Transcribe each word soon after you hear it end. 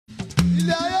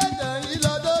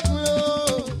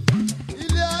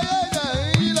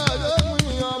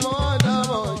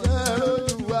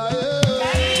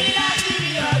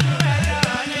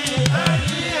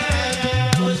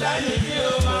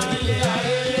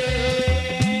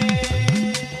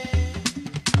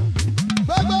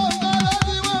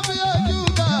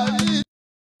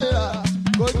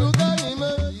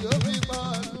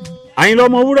Ayinla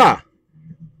Omowura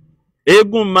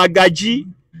eégún magají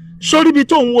sórí ibi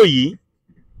tó ń wò yìí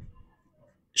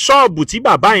ṣọ́ọ̀bù tí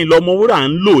bàbá Ayinla Omowura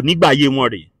ń lò nígbà ayé wọn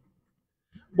rèé.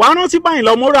 Wàá rántí bá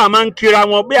Ayinla Omowura máa ń kira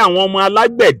wọn pé àwọn ọmọ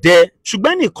alágbẹ̀dẹ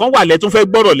ṣùgbọ́n nìkan wà lẹ́tún fẹ́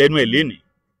gbọ́rọ̀ lẹ́nu ẹ̀ lénìí.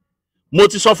 Mo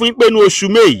ti sọ fún yín pé ní oṣù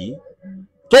May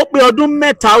tó pé ọdún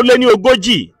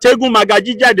 43 tégún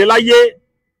magají jáde láyé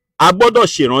a gbọ́dọ̀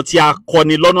ṣèrántí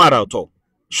akọni lọ́nà àrà ọ̀tọ̀.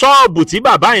 Ṣọ́ọ̀bù tí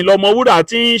bàbá Ayinla Omowura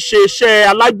ti ń ṣe iṣẹ́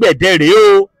alágbẹ̀dẹ rèé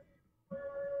o.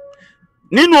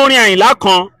 Nínú orin Àyìnlá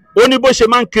kan ó ní bó ṣe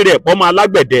máa ń kiri ẹ̀pọ̀ ọmọ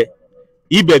alágbẹ̀dẹ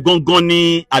ibẹ̀ gangan ni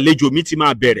àlejò mi ti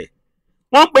máa bẹ̀rẹ̀.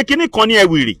 Wọ́n ń pe kinní kan ní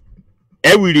ẹ̀wìrì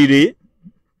rèé.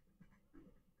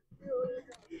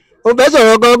 Mo fẹ́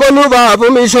sọ̀rọ̀ gan kó ló wà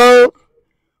fún mi sọ.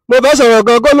 Mo fẹ́ sọ̀rọ̀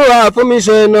gan kó ló wà fún mi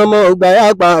sọ ẹnu ọmọ ògbà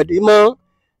àgbàdì mọ́.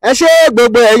 Ẹ ṣé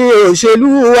gbogbo ẹ̀yin òṣèlú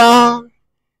wa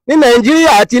ní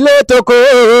Nàìjíríà àti lótòkó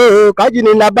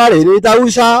kájíní labárè ní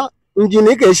tàwùsá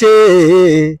njìní kèṣe.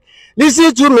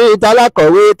 Listen to me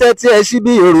ìtàlákọ̀wé tẹ́tí ẹ sí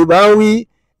bí Yorùbá ń wí.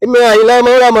 Èmi Ayinla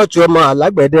Omowura mọ̀tò ọmọ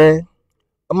alágbẹ̀dẹ.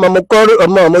 Ọmọ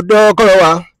ọmọdọ́kọ̀rọ̀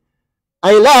wa.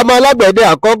 Àyìnlá ọmọ alágbẹ̀dẹ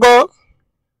àkọ́kọ́.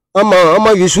 Ọmọ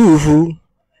Yusufu.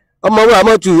 Ọmọ wa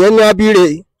mọ̀tò ẹni abíire.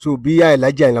 So bí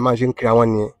Alhaji Ayinla máa ṣe ń kira wọn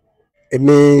nìyẹn.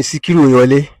 Èmi Sikiru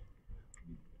Oyewole.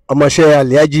 Ọmọse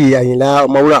Alhaji Ayinla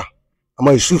Omowura. Ọmọ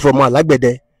Yusufu ọmọ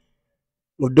alágbẹ̀dẹ.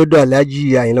 Mo dọ́dọ̀ Alhaji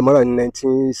Ayinla Omowura ní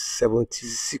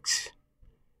 1976.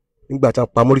 Nígbà tá a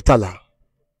pa Murtala.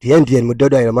 Díẹ̀ mo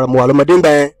dọ́dọ̀ Ayinla Omowura. Mo wà lọ́mọdé ńgbà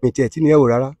yẹn. Mi tiẹ̀ tí ní ẹ̀wò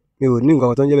rárá. Mi ò ní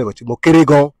nǹkan tó ń jẹ́ bẹ́ẹ̀ bọ̀ tí mo kéré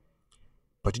gan.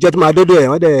 Bọ̀ tí jẹ́ tí máa dọ́dọ̀ ẹ̀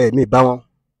wọ́n dẹ̀ mi bá wọn.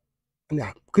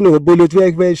 Kí ni o bolo tí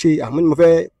fẹ́ ṣe àmọ́ ni mo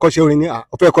fẹ́ kọ́ṣẹ́ orin ní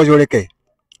o fẹ́ kọ́ṣẹ́ orin kẹ̀.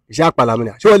 Iṣẹ́ àpàlà mi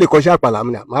nà. Ṣé wọ́n lè kọ́ṣẹ́ àpàlà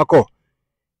mi nà? Màá kọ̀.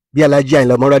 Bí Alhaji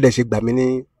Ayinla Omowura dẹ̀ ṣe gbà mí ní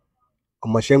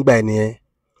ọmọṣẹ́ ńgbà ẹ̀ nìyẹn.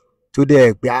 Tó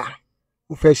dẹ̀ gbà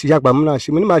mo fẹ́ ṣiṣẹ́ àpàlà mi nà ṣe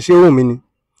mo ní máa ṣe ohun mi ni.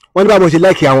 Wọ́n ní bá mo ṣe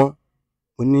láìkì àwọn.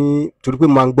 Mo ní torí pé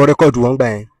mo máa ń gbọ́ rẹ́kọ̀dù wọn gbà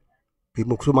yẹn. Pé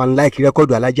mo tó máa ń láìkì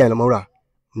rẹ́kọ̀dù Alhaji Ayinla Omowura.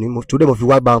 Ni mo tó dẹ̀ mo fi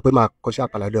wá bá wọn pé máa kọ́ṣẹ́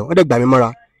àpàlà dẹ̀ wọ́n dẹ̀ gbà mí mọ́ra.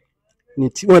 Ni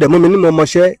tí wọ́n dẹ̀ mú mi ní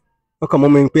ọmọṣẹ́ wọ́n kàn mú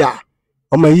mi pé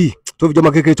ọmọ yìí tó fi jọmọ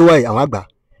kékeré tó wáyé àwọn àgbà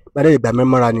bá dẹ̀ gbà mí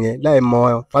mọ́ra nìyẹn láì mọ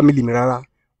fámìlì mi rárá.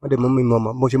 Wọ́n dẹ̀ mú mi mọ̀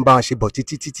mo ṣe ń bá wọn ṣe bọ̀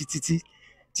títí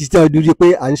náà dúró pé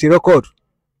à ń ṣe rẹ́kọ̀dù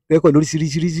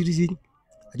lóríṣiríṣi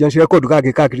àjọ ń ṣe rẹ́kọ̀dù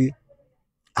káàkiri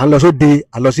à ń lọ sóde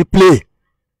à lọ sí play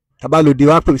tàbá lòdì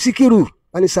wá pè Sikiru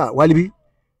wọ́n ní sà wálébí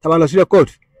tàbá lọ sí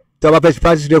rẹ́kọ̀dù tí wọ́n bá fẹ́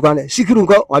fásitì rẹ́kọ̀dù Sikiru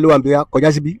nǹkan wà ló wà ń bẹ̀rẹ̀ kọjá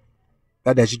síbí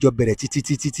dáadáa ìṣíjọ bẹ̀rẹ̀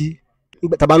títí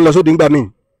tàbá ń lọ sóde ńgbà míì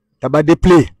tàbá dé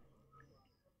play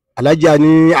alájà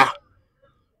ní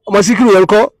ọmọ Sikiru yẹn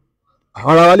kọ́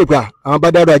àwọn ará wa lè pa àwọn bá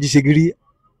dárò Ajíṣegiri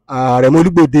Àrẹ̀mọ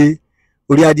Olúgbòde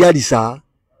orí adé Àdìsá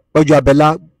Pọ́jú Abẹ́lá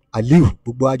Aliu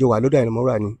gbogbo àjọ wà lọ́dọ̀ Ayinla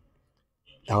Omowura ni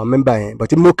àwọn mẹ́mbà yẹn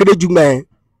bọ̀tí mo kéré jù gbà yẹn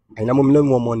Àyìnlá mọ́ mi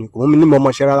lẹ́nu ọmọ ni kò mọ́ mi ní ọmọ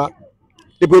ṣẹ́ rárá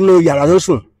dípò inú yàrá tó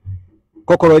sùn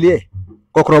kọ́kọ́rọ́ ilé ẹ̀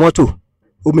kọ́kọ́rọ́ mọ́tò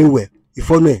omi ìwẹ̀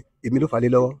ìfọ́nù ẹ̀ èmi ló fà lé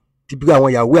lọ́wọ́ ti bí àwọn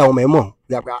ìyàwó àwọn ọmọ ẹ̀ mọ̀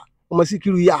yàgbá ọmọ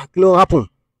Sikiru yà kí ló happen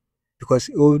because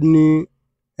ó ní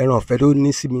ẹran ọ̀fẹ́ tó ní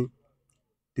sí mi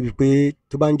débi pé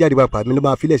tó bá ń jáde papà mi ló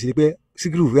máa filẹ̀ sí pé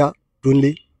Sikiru fúyà tó ń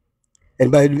lé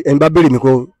ẹni bá béèrè mi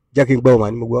kó jẹ́ kí n gbọ́ ọmọ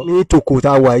ni mo gbọ́ ní tòkó tá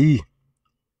a wà yìí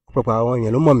ọ̀pọ̀lọpọ̀ àwọn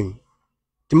èèyàn ló mọ̀ mí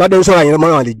tí n bá dẹ́nu sọ̀rọ̀ Ayinla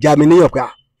Omowura lè já mi níyàn pé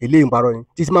eléyìí ń parọ́ ni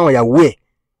títí máa wọn ìyàwó ẹ̀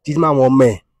títí máa wọn ọmọ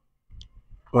ẹ̀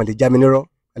wọn lè já mi nírọ́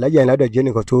Alhaji Ayinla dẹ̀ jẹ́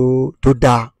nìkan tó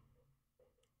dáa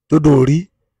tó dùn rí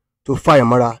tó fàyàn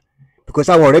mọ́ra because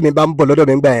àwọn ọ̀rẹ́ mi bá ń bọ̀ lọ́dọ̀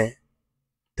mi gbà yẹn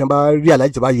tí wọ́n bá rí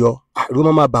Alhaji tó bá yọ àrùn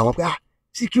máa bà wọ́n pé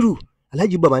Sikiru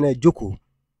Alhaji bọ̀ máa náà jókòó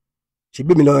ṣe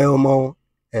gbé mi lọ ọmọ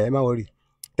ẹ̀ má wọrí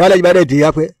tí Alhaji bá dẹ̀ dé yá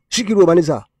pé Sikiru ọmọ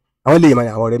nísà àwọn lè máa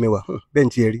àwọn ọ̀rẹ́ mi wà bẹ́ẹ̀ ní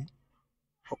ti ẹ̀ rí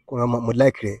ọkùnrin mo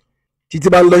láìkì rẹ̀ títí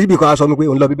bá ń lọ síbi kan aṣọ mi pé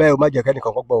òun lọ bí báyìí ó má jẹ́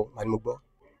kẹ́nìkan kọ́ gbọ́ ò mà ní mo gbọ́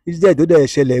ìṣẹ́ tó dẹ̀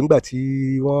ṣẹlẹ̀ nígbà tí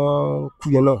wọ́n kú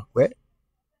yẹn náà wẹ́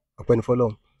ọ̀pẹ́ ní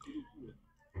fọlọ́run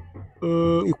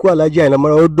ikú Alhaji Ayinla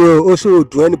Omowura ó sọ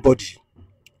dùn anybody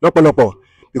lọ́pọ̀lọpọ̀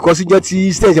because ìjọ tí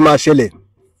incident máa ṣẹlẹ̀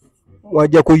wọ́n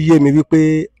jẹ́ kó yé mi wípé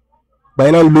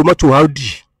gbàyẹn náà ń lo mọ́tò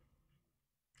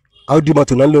Audi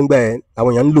mọ́tò náà ń lò ń gbà yẹn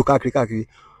àwọn èèyàn ń lò káàkiri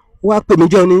wọ́n á pè mí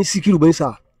jẹ́ ní Sikiru bó ń sà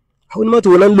àwọn onímọ́tò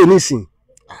wọn náà ń lò nísìn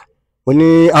mo ní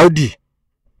Audi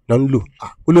náà ń lò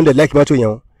ó ló ń dẹ̀ láìkí mọ́tò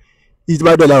yẹn yìí tí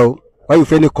bá dọ̀la o wọ́n yóò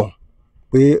fẹ́ nìkan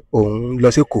pé òun lọ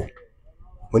sí Èkó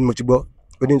mo ní mo ti gbọ́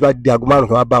ó ní tí wọ́n di aago 5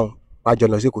 kan wá bá wọn wá jọ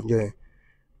lọ sí Èkó ń jọ yẹn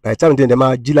bàtí táwọn tẹ̀lé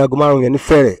máa jí láago 5 yẹn ní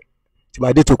fẹ̀rẹ̀ tí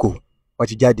máa dé tòkò wọ́n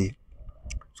ti jáde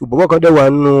so bọ̀bọ̀ kan dẹ̀ wà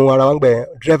nínú ara wọn gbẹ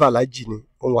dírẹ́fà Alhaji ni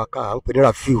òun wà ká à ń pè ní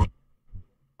Rafiu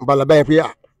ń bá labá yẹn pé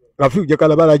Rafiu jẹ́ ká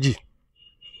labá Alhaji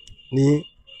ní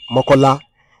Mọ́kọ́lá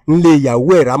nílé ìyàwó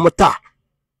ẹ̀ Rámọ́tà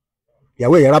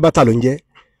ìyàwó ẹ̀ Rábátà ló ń jẹ́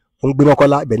ó ń gbé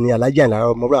Mọ́kọ́lá ibẹ̀ ni Alhaji Ayinla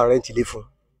Omowura rẹ̀ ń tilé fún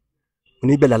un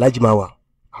ní ibẹ̀ Alhaji máa wà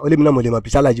ó lé mi náà mo lè mọ̀ bí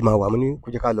sálàjì máa wà mo ní kó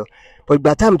jẹ́ ká lọ but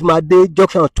ìgbà táìmù tó máa dé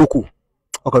junction Tókò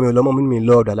ọkọ mi ò lọ mọ́ mo ní mi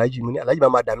lọ ọ̀dọ̀ alájì mo ní alájì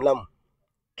máa dà mí láàmú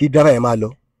kí dírẹ́fà yẹn máa lọ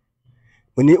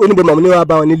mo ní ó ní bẹ́ẹ̀ mo ní wàá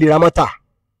bá wọn nílé Ramọ́tà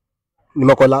ní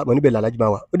Mọ́kọ́lá mo níbẹ̀ làlájì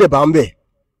máa wà ó dẹ̀ bá ń bẹ̀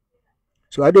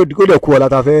so adé kó dẹ̀ kú ọ̀la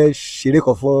ta fẹ́ ṣeré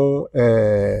kan fún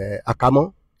Àkámọ́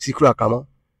Síkírù Àkámọ́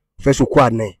fẹ́ sùn kú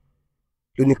àná ẹ̀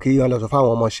ló ní kí wọ́n lọ sọ fún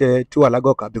àwọn ọmọọṣẹ́ tí wà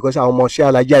lágọ̀ọ́kà because àwọn ọmọọṣẹ́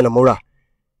Aláàjì Àyìnlá Omowura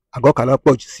àgọ́kà náà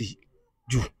pọ̀ sí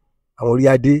jù àwọn orí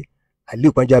adé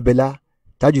Aliu Panjabẹ́lá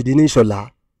Tajudeen ní Ìṣọ̀lá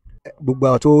gbogbo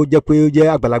àwọn tó jẹ́ pé ó jẹ́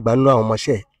àgbàlagbà nínú àwọn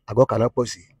ọmọọṣẹ́ àgọ́kà náà pọ̀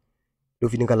sí ló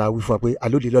fi ní ká la wí fún wa pé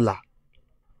alóde lọ́la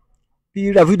bí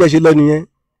Rafidi ṣe lọ nìyẹn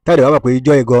táyà wà pé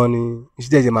ìjọ ẹ̀ gan ni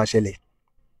incident máa ṣẹlẹ̀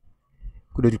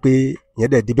kó ló di pé ìyẹn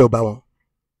dẹ̀ débẹ̀ bá wọn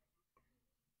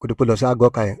kó ló pé lọ sí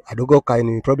àgọ́kà yẹn àdógọ́kà yẹn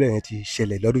ni problem yẹn ti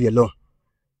ṣẹlẹ̀ lọ́dún yẹn lọ́hùn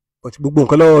but gbogbo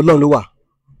nǹkan lọ́wọ́ Ọlọ́run ló wà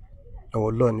lọ́wọ́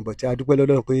Ọlọ́run ni but a dúpẹ́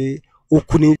lọ́dọ̀ pé ó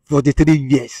kú ní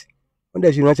 43 years wọ́n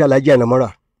dẹ̀ ṣe rántí Aláàjì Àyìnlá Omowura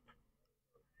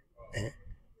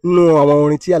nínú àwọn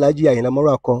orin tí Aláàjì Àyìnlá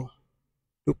Omowura kọ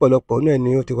lọ́pọ̀lọpọ̀ náà ni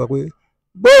ó ti kọ pé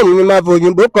bóun mi máa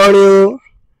fòyìnbó kọrin o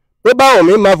bó bá òun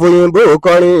mi máa fòyìnbó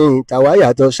kọrin tàwa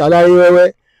yàtọ̀ ṣalárí wẹ́wẹ́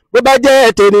bó bá jẹ́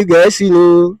ètò ní Gẹ̀ẹ́sì ni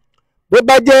bó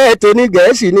bá jẹ́ ètò ní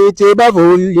Gẹ̀ẹ́sì ni tí bá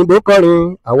fòyìnbó kọrin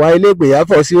àwa ilégbè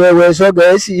àfọ̀ sí wẹ́wẹ́ sọ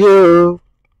Gẹ̀ẹ́sì o.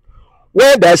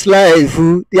 When that's life,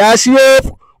 yes,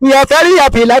 we are very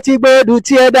happy láti gbọ́dọ̀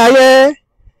tí ẹ dáyé.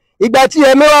 Ìgbà tí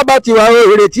ẹ mẹ́wàá bá ti wà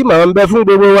ìrètí máa ń bẹ fún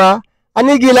gbogbo wa.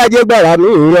 Anígílájẹ gbàrà mí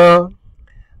yan.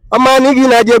 Ọmọ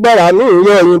anígílájẹ gbàrà mí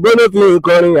yan òyìnbó ló fi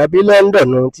nkọrin àbí London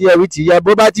tí ẹ wí ti ya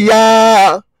bó bá ti yá.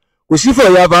 Kò sí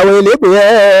fọ̀yà fáwọn elégbè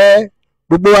ẹ́.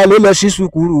 Gbogbo wa ló lọ sí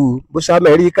sùkúrù bó sí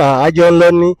Amẹ́ríkà àjọ ńlọ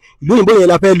ní ìlú òyìnbó yẹn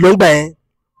la fẹ́ lọ ń gbà yẹn.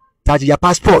 Tá a ti ya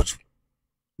passport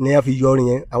ní a fi yọ orin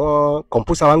yẹn àwọn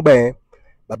kọ̀mpúsà wa ń gbà yẹn.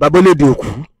 Bàbá Bólódé òkú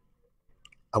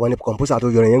àwọn ni kọ̀mpúsà tó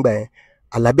yọrin yẹn gbà yẹn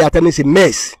Alábí Atẹ́nísì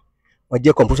mess wọ́n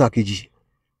jẹ́ kọ̀mpúsà kejì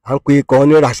à ń pe kan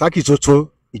ní Rasaki tuntun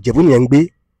Ìjẹ̀bú nìyẹn ń gbé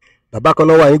bàbá kan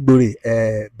náà wà nígbòrè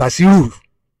Basiru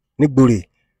nígbòrè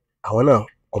àwọn náà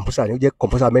kọ̀mpúsà ni ó jẹ́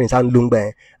kọ̀mpúsà mẹ́rin sáà ń lò ń gbà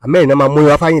yẹn àmẹ́rin náà máa mú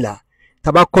wa Fáyìnlá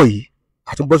tábà kọ̀ yìí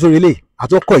àtúnbọ́ sórí ilé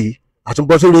àtúnkọ̀ yìí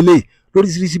àtúnbọ́ sórí ilé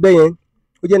lóríṣiríṣi bẹ́ẹ̀ yẹn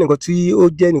ó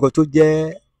jẹ́ nǹkan tó jẹ́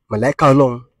màláíkà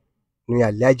Ọlọ́run ní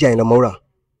Aláàjì Àyìnlá Omowura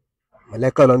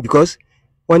màláíkà Ọlọ́run because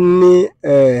wọ́n ní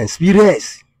experience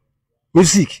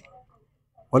music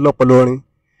wọ́n lọ́pọ̀lọ́ orin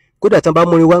kódà tí wọ́n bá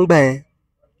múrin wá ń gbà yẹn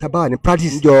tá a bá wà ní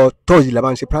practice níjọ́ Thursday la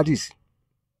máa ń ṣe practice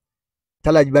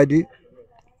tálájì bá dé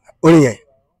orin yẹn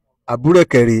àbúrò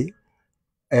ẹ̀kẹ́rẹ́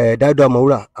Dáúdà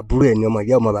Omowura àbúrò ẹ̀ ní ọmọ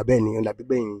ìyá ọmọ bàbá ẹ̀ ní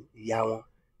ọ̀làbígbẹ̀yìn ìyá wọn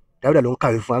Dáúdà ló ń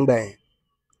kàwé fún wa ń gbà yẹn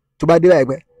tó bá dé báyìí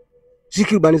pẹ́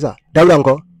Síkírù Banisa Dáúdà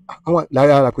ńkọ́ àwọn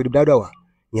lára àpèrè Dáúdà wà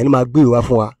ìyẹn ló máa gbé ìwà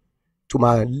fún wa tó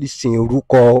máa lísìn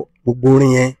orúkọ gbogbo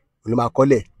orin yẹn ló máa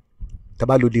kọ́lẹ̀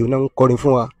tábà lòdì ó náà ń kọrin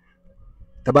fún wa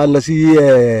tábà lọ sí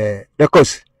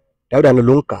records Dáúdà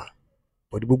ló ń kà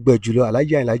bọ̀dé gbogbo ẹ̀ jùlọ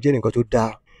Aláàjì Àyìnlá jẹ́ nǹkan tó dáa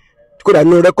kódà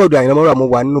nínú rẹ́kọ̀dù Àyìnlá Omowura mo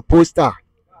wà nínú pósítà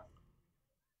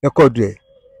rẹ́kọ̀dù ẹ̀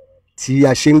tí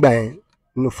a ṣe ń gbà yẹn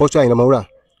nínú fọ́tò Àyìnlá Omowura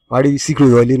wọ́n á rí Síkírù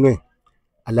Oyewole nínú ẹ̀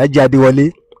Aláàjì Adéwọlé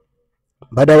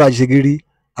Bàdáwà Ṣègìrì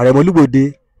Àrẹ̀mọ Olúgbòde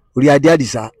Orí Adé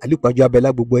Àdìsá Aliu Panjabẹ́lá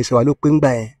gbogbo ẹsẹ̀ wa ló pé ń gbà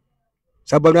yẹn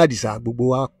Sábọ́nú Àdìsá gbogbo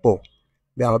wa pọ̀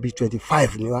bí àwọn bíi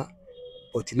 25 ni wa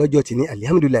ọtí lọ́jọ́ tí ní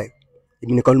alihamudulilayi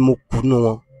èmi nìkan ló mú kú nù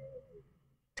wọn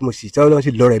tí mo sì tẹ́ ọlọ́run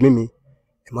sì lọ́rọ̀ ẹ̀mí mi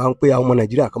ẹ̀ máa ń pé àwọn ọmọ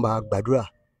Nàìjíríà kan máa gbàdúrà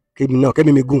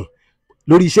kẹ́mi mi gùn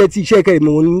lórí iṣẹ́ ìkẹrì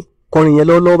mi ń kọrin yẹn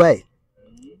lọ́wọ́lọ́wọ́ báyìí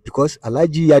because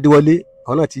Aláàjì Adéwọlé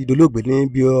àwọn náà ti dolóògbé ní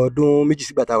bí ọdún méjì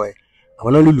sígbà táwa ẹ̀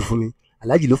àwọn náà lùlù fún mi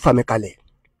Aláàjì ló fà mí kalẹ̀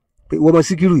pé ìwọ ọmọ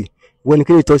Síkírù ìwọ ni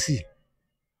kéde tọ́ sí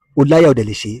o láyà ọ̀dẹ̀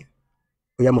lè ṣe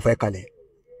ó yá mo fẹ́ kalẹ̀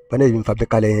bẹ́ẹ̀ ni fà mí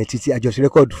kalẹ̀ yẹn títí àjọṣe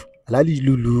rẹ́kọ̀dù Aláàjì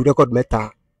lùlù rẹ́kọ̀dù mẹ́ta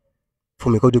fún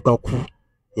mi kó dúpẹ́ kú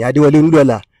ìyá Adéwọlé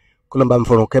onídọ̀ọ́là kó lọ́n bá mi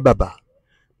fọ̀rọ̀ kẹ́ bàbá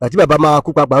bàtí bàbá máa kú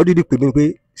papà ó dídì pè mí pé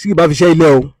Síkírù bá fi ṣe ilé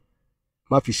o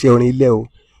má fi ṣe orin ilé o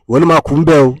ìwọ ló máa kú ń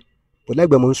bẹ́ o kò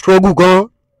lẹ́gbẹ̀ẹ́ mo ń struggle gan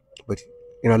but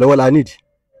ìrànlọ́wọ́ la need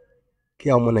kí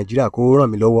àwọn ọmọ Nàìjíríà kó ràn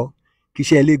mí lọ́wọ́ kí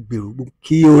iṣẹ́ lè gbèrú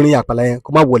kí orin àpàlà yẹn kó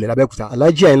má wọlé lábẹ́òkúta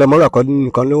Aláàjì Àyìnlá Omowura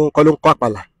nìkan ló ń kọ́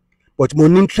àpàlà but mo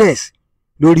ní interest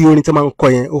lórí orin tí wọ́n máa ń kọ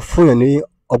yẹn ó fún yàn ní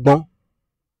ọgbọ́n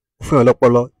ó fún yàn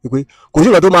lọ́pọlọ wípé kò sí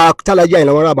ìgbà tó máa t'Aláàjì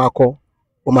Àyìnlá Omowura máa kọ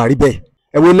ó máa rí bẹ́ẹ̀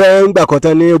ẹ wo lẹ́ngbà kan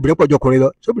tán ní obìnrin pọ̀jọ́ ọkùnrin lọ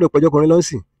sóbìnrin pọ̀jọ́ ọkùnrin lọ ń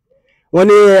sìn wọ́n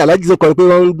ní Aláàjì tó kọrin pé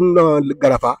wọ́n ń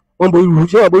gàràfà wọ́n ń borí irú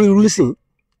ṣé wọ́n borí irú sìn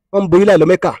wọ́n ń borí láì lọ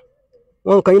Mẹ́kà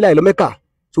wọ́n ń kan yín láì lọ Mẹ́kà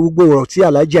so gbogbo ọ̀rọ̀ tí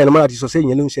Aláàjì Àyìnlá Omowura ti sọ sẹ́yìn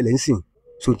yẹn ló ń ṣẹlẹ̀ ń sìn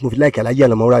so mo fi láìkì Aláàjì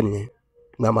Àyìnlá Omowura nìyẹn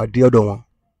nígbà máa dé ọ̀dọ̀ wọn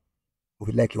mo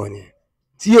fi láìkì wọn nìyẹn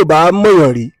tí yóò bá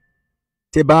mọ̀yàn rí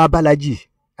tẹ bá bálájì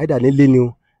àìdá nílé ni o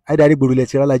àìdá ní gbòòrò ilẹ̀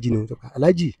tí Aláàjì ni o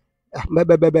Aláàjì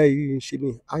bẹ́ẹ̀ ṣe ni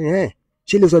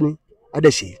ṣé lè sọ ni á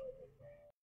dẹ̀ ṣe.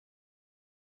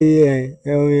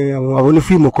 àwọn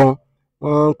onífíìmù kan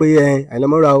wọ́n pé Àyìnlá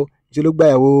Omowura o ṣe ló gbà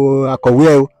ìyàwó akọ̀wé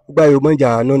ẹ̀ o ó gbà ìyàwó mọ́jà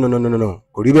no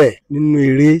kò rí bẹ́ẹ̀. Nínú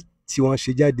eré tí wọ́n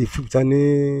ṣe jáde fíìmù tán ní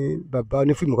bàbá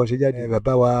onífíìmù kan ṣe jáde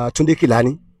bàbá wa Túndé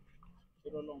Kìlání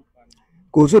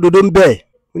kò sódodo ń bẹ̀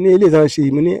mo ní ilé ìtàn ṣe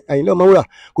mo ní Àyìnlá Omowura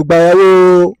kò gbà ìyàwó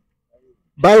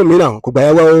báyọ̀ mi náà kò gbà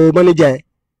ìyàwó mọ́nẹ́jà ẹ̀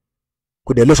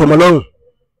kò dẹ̀ ló sọmọ lọ́rùn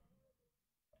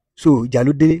so ìjà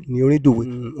ló dé ní orin dòwe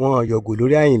wọn yọgò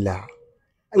lórí Àyìnlá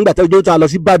nígbà tó jẹ́ tó a lọ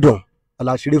sí Ìbàdàn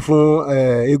aláṣeré fún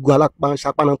eégún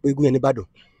alápáná pé eégún yẹn ní Ìbàdàn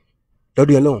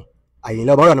lọ́dún yẹn lọ́hùn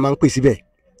Àyìnlá Omowura ni máa ń pè síbẹ̀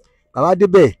bàbá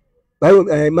débẹ̀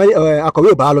akọ̀wé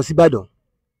ò bá lọ sí Ìbàdàn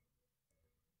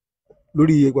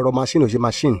lórí ọ̀rọ̀ machine ò ṣe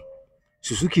machine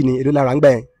Suzuki ni èlò lára ń gbà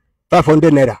yẹn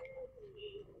 500 naira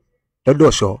lọ́dọ̀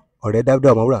ọ̀ṣọ́ ọ̀rẹ́ Dáúdà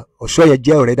Omowura ọ̀ṣọ́ yẹn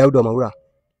jẹ́ ọ̀rẹ́ Dáúdà Omowura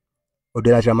ọ̀dọ̀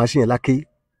ìlàṣà machine yẹn láké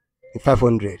ní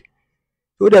 500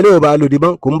 ó dẹ̀ ní ò bá lòdì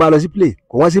mọ́ kò ń bá lọ sí play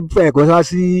kò wọ́n sí fẹ́ kò wọ́n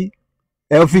sí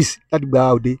ọ́fíìsì láti gba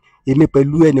òde èmi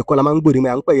pẹ̀lú ẹnìkan la máa ń gbòde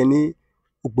mọ́ à ń pẹ̀ yẹn ní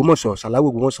Ògbómọ̀ṣọ́ Sàláwò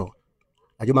Ògbómọ̀ṣọ́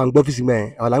àjọ máa ń gbọ́ ọ́fíìsì mọ́ ẹ̀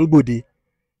àwọn là ń gbòde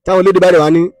táwọn olóde bá dẹ̀ wá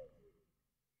ní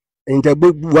ẹ̀yìn tẹ́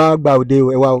wá gba òde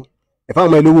ẹ wá o ẹ̀ fáwọn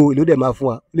ọmọ ìlówó ìlú dẹ̀ máa fún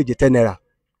wa ó lè jẹ́ 10 naira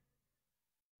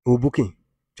owó booking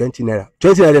 20 naira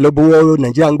 20 naira lọ bówó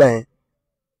Nàìjíríà ń gbà yẹn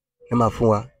ẹ máa fún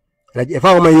wa ẹ̀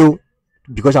fáwọn ọmọ yìí o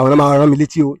because àwọn náà máa rán mi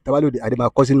létí o tabalóde àdè máa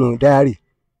kọ́ sínú dáárì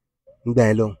nígbà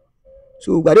yẹn lọ so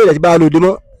gbàdé ìdàtí bá lòdì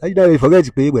mọ́ lájú náà forget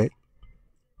pé wẹ́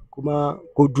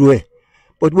kó dúró ẹ̀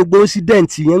but gbogbo incident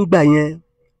yẹn ń gbà yẹn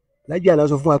lájú àná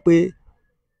sọ fún wa pé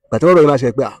gbàtọ́rọ̀ yẹn máa ṣe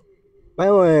pé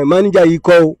báyọ̀ máníjà yìí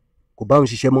kọ́ o kò bá òun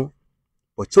ṣiṣẹ́ mọ́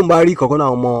but tí òun bá rí kankan náà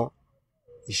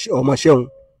ọmọọṣẹ́ òun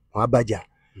wọn á bàjá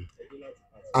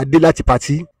adé láti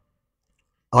pàtí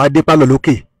àwọn adé pálọ̀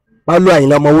lókè pálọ̀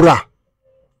Àyìnlá Omowura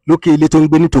lókè ilé tó ń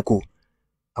gbé nítòkò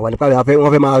àwọn nípa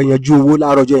wọn fẹ́ máa yanjú owó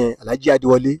láàárọ̀ ọjọ́ yẹn Alhaji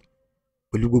Adéwọlé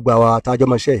pẹ̀lú gbogbo àwa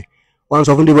àtàjọmọṣẹ́ wọn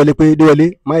sọ fún Déwọlé pé Déwọlé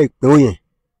má ìpín ó yẹn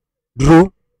dúró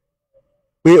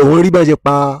pé òun rí bá ń ṣe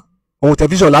pa ohun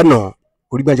tẹlifíṣàn lánàá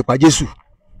orí bá ń ṣe pa Jésù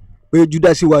pé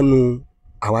Júdásì wà nù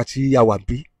àwa tí a wà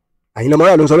bí Àyìnlá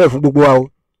Omowura ló ń sọ bẹ́ẹ̀ fún gbogbo wa o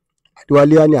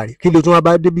Adéwọlé wá ní àrí kí ló tún wá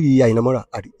bá débi Àyìnlá Omowura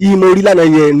àrí ìyí mo rí lánàá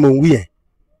yẹn mo ń wí yẹn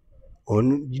òun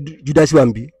Júdásì wà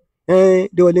ń bí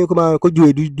Déwọlé kó máa kójú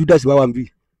Júdásì wà ń bí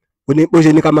bó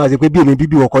ṣe ní ká máa ṣe pé bí èmi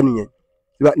bíbí wọkọ nìyẹn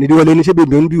ní Déwọlé ní ṣé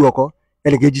bèbè ń bí wọkọ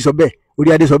ẹnìkejì sọ bẹ́ẹ̀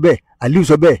Orí Adé sọ bẹ́ẹ̀ Aliu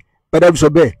sọ bẹ́ẹ̀ Bádàbí sọ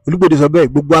bẹ́ẹ̀ Olúgbòde sọ bẹ́ẹ̀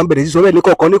gbogbo à ń bẹ̀rẹ̀ sí sọ bẹ́ẹ̀ ní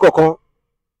kọ̀ọ̀kan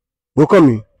gbókàn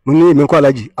mi mo ní èmi ń kọ́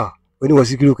Alájì oníwọ̀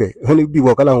Síkírù kẹ̀ wọ́n ní bí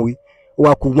wọ̀ọ́ká làwọn wí ó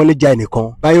wá ku mọ́nẹ́jà ẹnìkan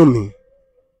Báyọ̀mí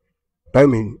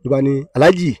ló bá ní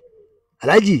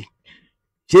Alájì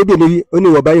ṣé bí èmi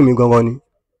oníwọ̀ Báyọ̀mí gangan ni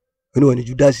oníwọ̀ ní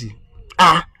Júdásì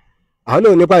àwọn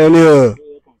náà nípa yẹn ní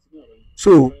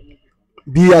so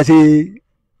bí a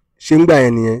ṣe ń gbà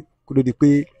yẹn nìyẹn kó ló di pé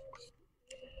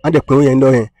á dẹ̀ pé ó yẹn lọ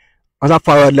yẹn wọ́n sá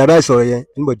fa lára ìsọ̀rọ̀ yẹn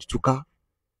nígbà túká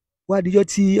wá adijọ́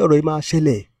tí ọ̀rọ̀ yìí máa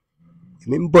ṣẹlẹ̀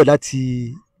èmi ń bọ̀ láti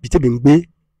ibi tèmi ń gbé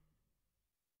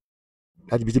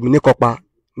láti ibi tèmi ní Kọ́pa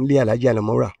nílé Alhaji Ayinla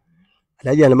Omowura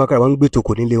Alhaji Ayinla Omowura wọ́n ń gbé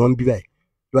tòkò nílé wọn bí báyìí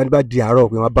ló wá ní bá di àárọ̀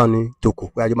pé wọ́n bá ní tòkò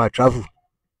pé àjọ máa travel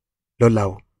lọ́la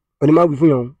o wọ́n ní má wí fún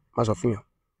yàn má sọ fún yàn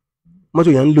mọ́tò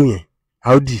yẹn ń lò yẹn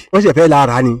Audi wọ́n sì fẹ́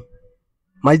lára ni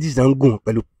Mercedes náà ń gùn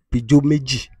pẹ̀lú Peugeot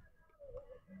méjì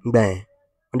nígbà yẹn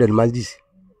wọ́n dẹ̀ lu Mercedes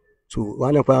so wọ́n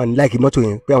á náà pé àwọn láìkì mọ́tò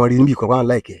yẹn pé àwọn rí níbi ìkọ̀ọ̀kan àwọn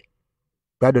láìkì ẹ̀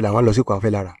pé àdọ̀là àwọn lọ sí ìkọ̀ àwọn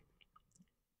fẹ́ lára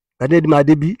gbadé máa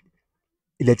débí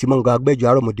ilẹ̀ tí mọ̀ nǹkan agbẹ́jọ́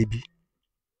àárọ̀ mọ̀ débí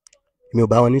èmi ò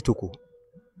bá wọn ní tòkò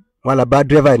wọn là bá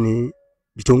dírẹ́fà ní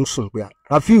ibi tó ń sùn pé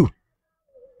Rafiu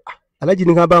Alhaji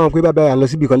ní ká bá wọn pé bàbá à ń lọ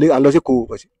síbi kan à ń lọ sí kò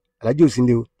Alhaji ò sí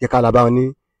ní o jẹ́ ká là bá wọn ní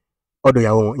ọ̀dọ̀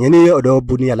ìyàwó wọn ìyẹn ní ọ̀dọ̀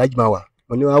bu ni Alhaji máa wà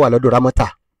wọn ní wọn wà lọ́dọ̀ Ramọ́tà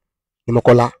ní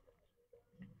Mọ́kọ́lá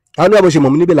àwọn ní àbọ̀ṣe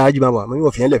mọ̀ mí níbẹ̀ Alhaji máa wà mo ní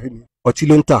wọ́n fi yẹn lẹ̀ fún mi ọtí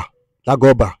ló ń tà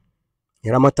lágọ̀ọ́ ọba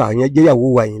ìyẹn Ramọ́tà ìyẹn jẹ́ ìyàwó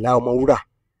Àyìnlá Omowura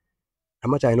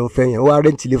Ramọ́tà yẹn ló ń fẹ́ yẹn ó wá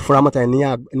rẹ́ǹtì lé fún Ramọ́tà yẹn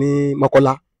ní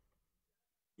Mọ́kọ́lá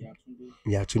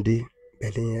Ìyàtúndé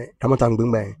bẹ̀lẹ̀ yẹn Ramọ́tà ń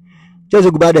gbégbá yẹn jọ́sọ̀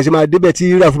gbogbo adẹ̀ sí máa débẹ̀ tí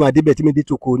Rafu máa débẹ̀ tí mi dé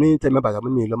tòkó ní tẹ̀mẹ́ bàtà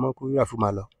mi lọ́mọ kó Rafu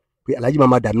máa lọ pé Alhaji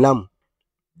máa dà mí láàmú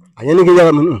àyẹn ní kí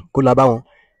yára mi kó la bá wọn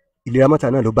ilé Ramọ́tà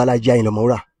náà ló bá Alhaji Ayinla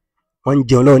Omowura wọ́n ń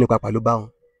jẹun lọ́wọ́ ní pàpà ló bá wọn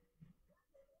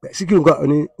Síkírù nǹkan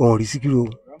ní òun rí Síkírù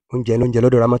oúnjẹ ló ń jẹ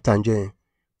lọ́dọ̀ Ramọ́tà ń jẹ yẹn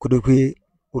kó dó pé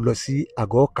ó lọ sí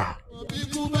àgọ́ ọ̀kà.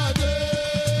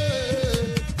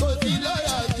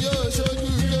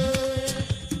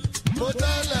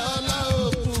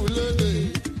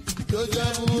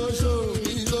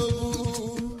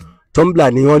 tọ́ḿbìlà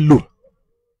ni wọ́n lò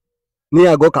ní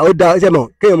àgọ́ ọ̀kà ó dá ṣe mọ̀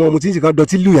kéèyàn mọ ọmọ tí ń sì kan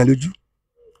dọ̀tí lùyàn lójú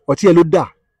ọtí ẹ ló dà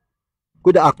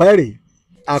kódà àpá ẹ̀rẹ̀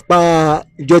àpá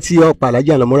ìjọ tí ọ̀pá Alhaji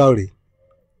Ayinla Omowura rè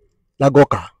lágọ̀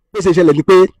ọ̀kà. ó ṣe ṣẹlẹ̀ ni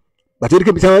pé gbàtí ó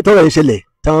kébi tọ́rọ̀ yẹn ṣẹlẹ̀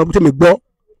táwọn tẹ̀mí gbọ́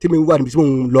tí mi wà níbi tí mò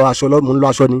ń lọ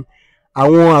aṣọ ni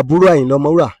àwọn àbúrò Ayinla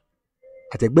Omowura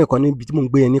àtẹ̀gbẹ́ kan níbi tí mò ń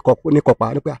gbé yẹn ní Kọ̀pá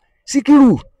nípa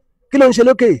Sikiru kí ló ń ṣe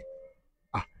lókè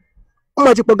wọ́n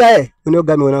máa ti pọ̀ gáyẹ̀ ní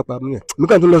ọ̀gá mi wọn náà pa mí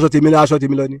kàn tún lọ aṣọ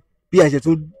tèmi lọ ni bí àìṣe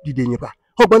tún dìde yẹn pa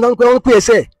ọgbọ́n náà pé wọ́n pè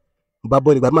ẹsẹ̀ bá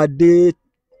bọ́ nígbà máa dé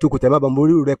tokòtẹ́ má bàa mo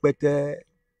rí rẹpẹtẹ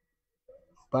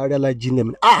bá rí Alájí ní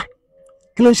ẹ̀mí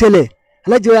kí ló ń ṣẹlẹ̀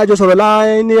Alájí àjọ sọ̀rọ̀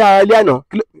ní alẹ́ àná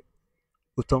kí ló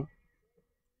kò tán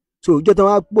so ìjọ tán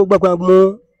wá gbàgbà mú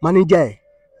mánéjà ẹ̀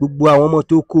gbogbo àwọn ọmọ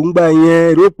tó kó ń gbà yẹn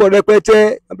èrò pọ̀ rẹpẹtẹ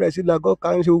abẹ́rẹ́ sí làgọ́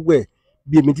kárí ṣe gbogbo ẹ̀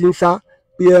bí èmi ti ń sá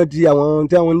pé ti àwọn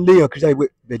tí àwọn léèyàn kírísítà ìgbẹ́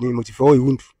bẹ́ẹ̀ ni mo ti fọwọ́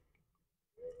ìwúndù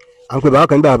à ń pè bàbá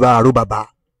kan nígbà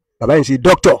bàbá yẹn ṣe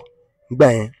dókítọ̀ nígbà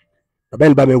yẹn bàbá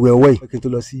yẹn bá mi wẹ ọwọ́ yìí kí n tó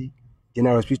lọ sí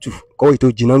general hospital kọ́wé tó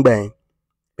jiná nígbà yẹn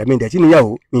bẹ̀mí ìdẹ̀tí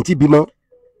níyàwó mi ti bímọ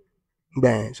nígbà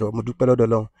yẹn sọ mo dúpẹ́ lọ́dọ̀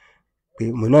Ọlọ́run pé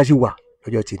mo náà sì wà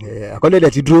lọ́jọ́ tì àkọlé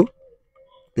dẹ̀ ti dúró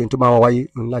pé n tó máa wáyé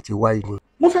mo ní láti wáyé ni.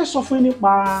 mo fẹ́ sọ fún yín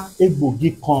nípa egbògi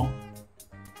kan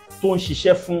tó ń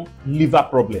ṣiṣẹ́ fún liver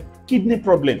problem kidney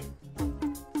problem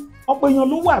ọ̀pọ̀ èèyàn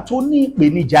ló wà tó ní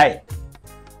ìpèníjà ẹ̀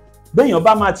béèyàn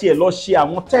bá máa tiẹ̀ lọ ṣe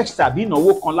àwọn test tàbí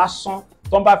ìnáwó kan lásán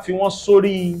tó ń bá fi wọ́n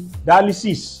sórí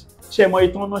dialysis ṣe mọ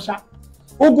ìtàn náà ṣá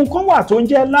oògùn kan wà tó ń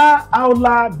jẹ́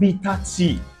La Bita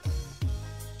T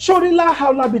sórí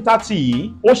La Bita T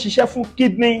yìí ó ṣiṣẹ́ fún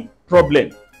kidney problem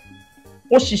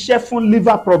ó ṣiṣẹ́ fún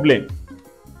liver problem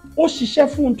ó ṣiṣẹ́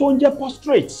fún tó ń jẹ́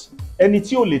prostate ẹni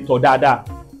tí ò lè tọ̀ dáadáa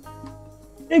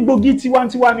egbògi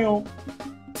tiwantiwa ni o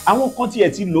àwọn kan tiẹ̀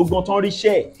ti lò gan tán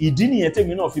ríṣẹ́ ìdí nìyẹn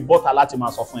tèmi náà fi bọ́ta láti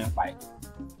máa sọ fún ẹ pa ẹ̀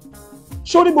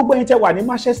sórí gbogbo ẹ̀yin tẹ́ wà ní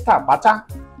Manchester pátá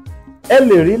ẹ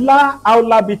lè rí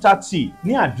La Bita T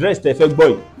ní àdírẹ́sì tẹ́ fẹ́ gbọ́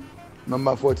yìí.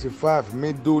 Number 45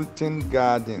 Middleton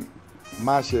Garden,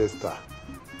 Manchester,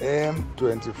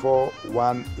 M24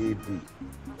 1AB.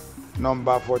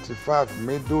 Number 45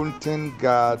 Middleton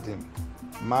Garden,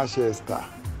 Manchester,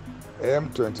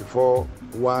 M24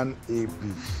 1AB.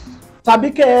 Tàbí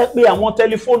kẹ́ ẹ pè àwọn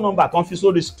tẹlifóònù nọ́mbà kan fi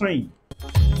sórí screen.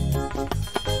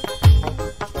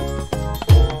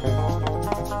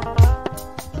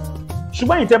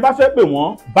 ṣùgbọ́n yìí tẹ́ bá fẹ́ pè wọ́n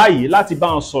báyìí láti bá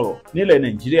wọn sọ̀rọ̀ nílẹ̀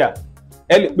Nàìjíríà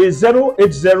ẹ lè pè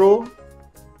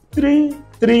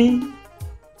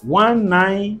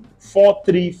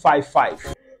 08033194355.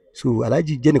 so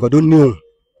Alájí jẹ́ nìkan tó ní òun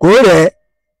kò rẹ̀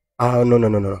no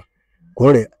kò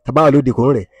rẹ̀ tábà wà lóde kò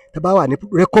rẹ̀ tábà wà ní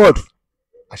rẹ́kọ̀dù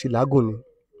àṣìlágùn ni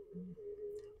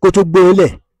kó tó gbé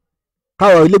lẹ̀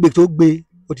káwọn ilégbè tó gbé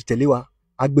ó ti tẹ̀lé wa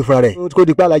á gbé fúnra rẹ̀ kó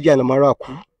di pé Alájí Àyìnlá Omowura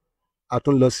kú a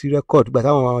tún lọ sí rẹ́kọ̀dù gbà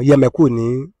táwọn yẹmẹ̀kù ní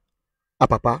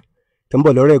Àpàpá tó ń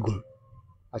bọ̀ lọ́rẹ̀gùn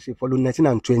àṣefọ́lù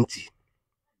 1920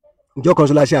 ìjọ kan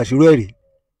ṣọlá ṣe àṣírò ẹ̀rí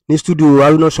ní stúdíò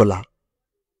Haruna Ṣọlá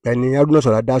ẹni Haruna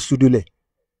Ṣọlá dá stúdíò lẹ̀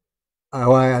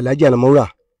àwọn Alájí Àyìnlá Omowura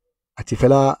àti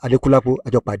Fẹlá Adékúlápó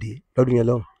àjọpàdé lọ́dún yẹn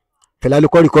lọ́hùn Fẹlá ló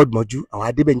kọ́ rẹ́kọ̀dù mọ́jú àwọn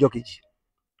adébẹ̀njọ́ kejì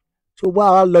so wá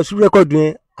a lọ sí rẹ́kọ̀dù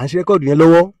yẹn à ń ṣe rẹ́kọ̀dù yẹn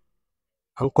lọ́wọ́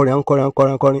à ń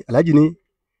kọrin Alájí ní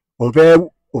òun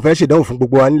fẹ́ ṣèdánwò fún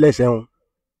gbogbo wa nílẹ̀ ẹ̀sẹ̀ wọn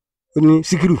ó ní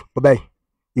Síkírù bọ́ báyìí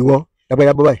ìwọ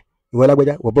lágbájá bọ́ báyìí ìwọ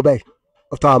lágbájá wọ bọ́ báyìí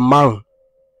ọ̀tọ̀ àmárùn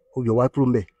ó yọ wá kúrò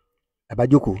mbẹ̀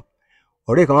àbájókòó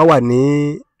ọ̀rẹ́ kan wà ní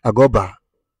àgọ́bà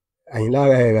Àyìnlá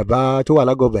bàbá tó wà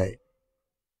lágọ́bà ẹ̀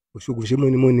òṣogbo ṣe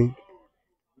múnimúni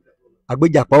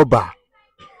àgbéjàpá ọba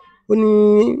ó ní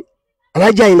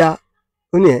Alájí Àyìnlá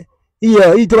ó ní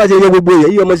iyì tó bá ṣe yẹ gbogbo yẹ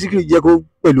iyì ọmọ Síkírù jẹ́ kó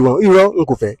pẹ̀lú wọn irọ́ n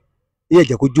kò fẹ́ iyì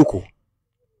jẹ́ kó jókòó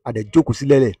àdẹ jókòó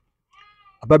sílẹ̀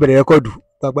àbábẹ̀rẹ̀ rẹ́kọ̀dù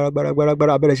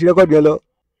gbàgbàràgbàràgbàrà àbẹ̀rẹ̀ sí rẹ́kọ̀dù yẹn lọ.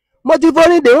 mo ti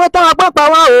forí dè wọ́n tán apápá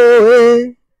wá o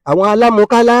àwọn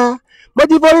alámúkálá mo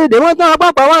ti forí dè wọ́n tán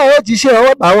apápá wá o ti ṣe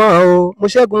ọwọ́ pa wọ́n o mo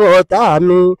ṣẹ́gun ọ̀tá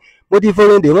mi mo ti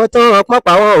forí dè wọ́n tán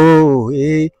apápá wọ́n o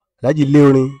Alájí lé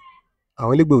orin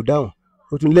àwọn ilégbè ò dáhùn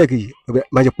ó tún lẹ́ẹ̀kejì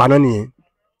máa ṣe paná nìyẹn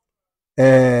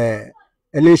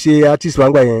ẹni ń ṣe artist wa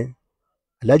ń gbà yẹn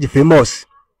Alájí famous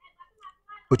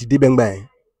ó ti débẹ̀ ń gbà yẹn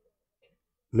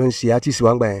ló ń ṣe artist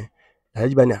wa ń gbà yẹn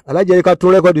Alájí bá ní Alájí ẹni ká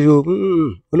tún rẹ́kọ̀dù yìí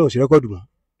ó lóun ṣe rẹ́kọ̀dù mọ́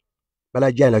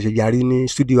Bàlájí Àyìnlá ṣe yarí ní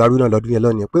stúdíò Haruna lọ́dún yẹn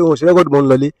lọ́nìí pé òun ṣe rẹ́kọ̀dù mọ́ ń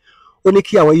lọlé ó ní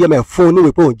kí àwọn EMI fún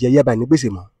oníwèé pé òun jẹ yẹ́bà ní gbèsè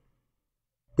mọ́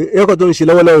pé rẹ́kọ̀dù tó ń ṣe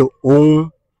lọ́wọ́lọ́wọ́ òun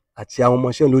àti àwọn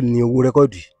ọmọọṣẹ́ ló ní owó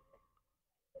rẹ́kọ̀dù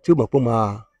tí ó mọ̀ pé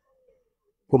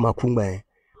ó máa kú gbà yẹn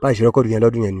báyìí ṣe rẹ́kọ̀dù yẹn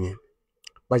lọ́dún yẹn nìyẹn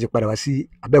bá ṣe padà wá sí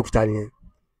Abẹ́òkúta nìyẹn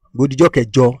gbòdìjọ́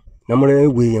kẹjọ nàmúrẹ́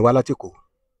ìwé yẹn wá látìkò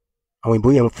àwọn ìbò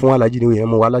yẹn fún Alájí ní ìwé yẹn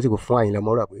mú wá látìkò fún Àyìnlá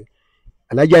Omowura pé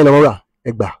Alájí Àyìnlá Omowura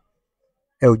ẹ gbà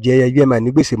ẹ ò jẹ ẹbí ẹ máa ní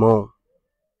gbèsè mọ́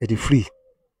ẹ ti free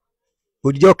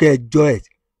òdìjọ́ kẹjọ ẹ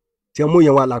tí wọ́n mú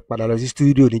yẹn wá la padà lọ sí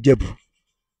stúdíò níjẹ̀bú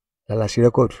la ṣe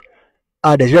rẹ́kọ̀dù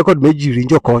àdẹ̀sí rẹ́kọ̀dù méjì rí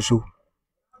ìjọ kan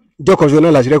ṣo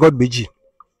náà la ṣe rẹ́kọ̀dù méjì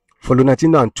fọlọ́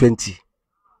 1920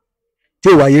 tí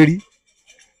ò wáyé rí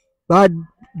bá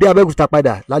dé Abẹ́òkúta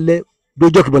padà lálẹ́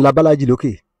lójọ́ kìbọn labálájì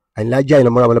lókè Àyìnlá já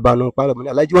ìnàmọ́ra wọn lọ́ba nù pálọ̀ mọ́ ní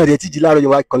alájí wọn àti ẹtí jí láàárọ̀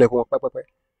yẹn wá kanlẹ̀kùn wọn pẹ́pẹ́pẹ́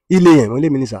ilé yẹn wọn lé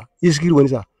mi ní sà Sikiru wọn ní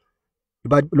sà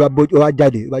ló bá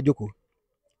jáde ló bá jókòó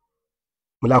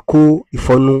mo la kó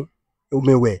ìfọnu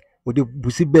omi ẹ̀wẹ̀ mo di bù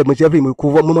síbẹ̀ mo ti ẹ́fì mo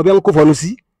mọ bí wọ́n kó fọnu sí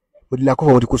mo di la kó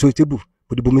fọnu mo di kó sórí tébù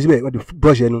mo di bomi síbẹ̀ wọ́n di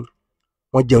búrọ̀ṣì ẹnu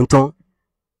wọ́n jẹun tán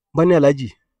bá ní alájì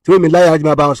tí wọ́n mi láyà láti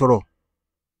máa bá wọn sọ̀rọ̀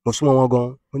mo súnmọ́ wọn gan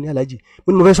mo ní alájì mo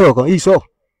ní mo fẹ́ sọ̀rọ̀ kan yìí sọ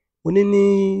mo ní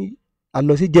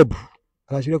alọ sí Jẹ̀bú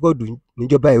aláṣẹ rẹ́kọ̀dù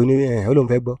níjọba ẹ̀ ó lóun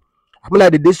fẹ́ gbọ́ àmúlá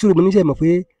dèdè sùúrù mo níṣẹ́ mọ̀ pé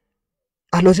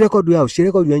alọ sí rẹ́kọ̀dù yà ò sí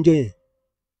rẹ́kọ̀dù yẹn jọ yẹn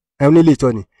ẹ̀ ó nílé ìtọ́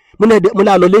ni mo ní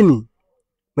alọ lẹ́nìí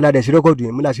mo ní adẹ̀ sí rẹ́kọ̀dù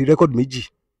yẹn mo ní àṣì rẹ́kọ̀dù méjì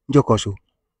níjọ kan so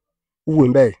wúwo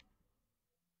ń bẹ́ẹ̀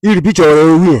ìrìpìtì ọ̀rọ̀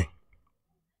owó yẹn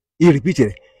ìrìpìtì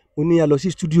rẹ̀ mo ní alọ sí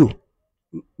stúdíò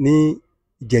ní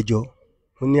Ìjẹ̀jọ́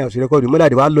mo ní àṣì rẹ́kọ̀dù mo ní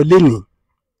adẹ̀ wá lọ lẹ́nìí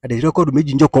adẹ̀ sí rẹ́kọ̀dù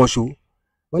méjì níjọ kan so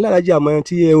wọn ní alájí àmọ́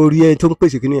tí orí ẹ tó ń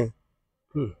pèsè kí ni yẹn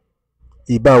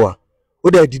ìbá wa ó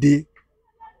dẹ̀ dìde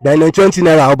gbàyẹn 20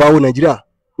 naira ọba owó Nàìjíríà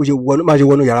ó ṣe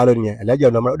wọnú yàrá lọ nìyẹn alájí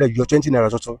ọ̀nà ó dẹ̀ yọ 20 naira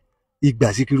tuntun ìgbà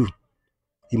Síkírù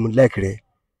ìmúlẹ̀kẹrẹ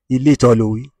ilé ìtọ́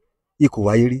lówí ikọ̀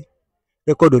wáyé rí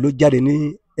rẹ́kọ̀dù ló jáde ní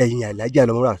ẹ̀yìn Àyìnlá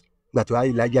Omowura gbà tó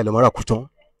Àyìnlá Omowura kú tán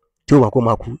tí ó wà kó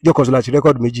máa kú ìjọ kan sọ láti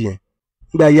rẹ́kọ̀dù méjì yẹn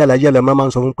nígbà yí Àyìnlá Omowura máa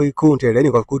ń sọ fún pé kóhun tẹ̀ rẹ́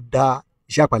nìkan kó dá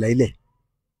iṣẹ́ àpàlà ilẹ̀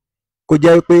kó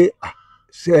jẹ́ pé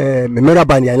mẹ́mẹ́rà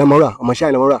bá ní Àyìnlá Omowura Ọmọse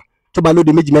Ayinla Omowura tó bá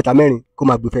lóde méjì mẹ́ta mẹ́rin kó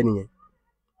máa gbé fẹ́ nìyẹn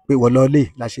pé wọ́n lọ lé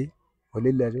láṣẹ wọ́n lé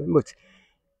láṣẹ nígbà tí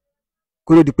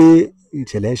kó ló di pé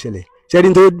ìṣẹ̀lẹ̀ ń ṣẹlẹ̀ ṣẹ́ni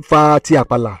tó fa ti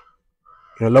àpàlà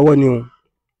ìrànlọ́wọ́ ni o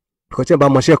bìkọ́ tí ẹ bá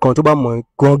mọṣẹ́ kan tó bá mọ̀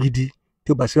gan gidi tí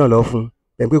ó bá sí ìrànlọ́wọ́ fún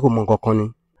ẹ̀ pé kò mọ̀ nǹkan kan ni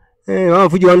àwọn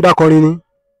fújì wọn ń dákọrin ni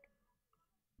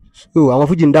so àwọn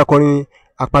fújì ń dákọrin ni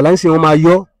àpàlà ń sìn wọn máa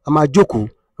yọ a máa jókòó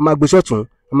a máa gbé sọ́tún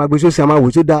a máa gbé sósì a máa wò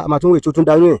tó dá a máa tún wò tó tún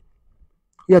dá nínú ẹ̀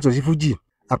ó yàtọ̀ sí fújì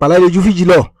àpàlà lè ju fújì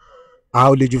lọ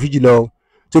ò lè ju fújì lọ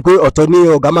tó pé ọ̀tọ̀ ni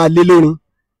ọ̀gá máa lé lórin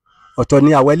ọ̀tọ̀ ni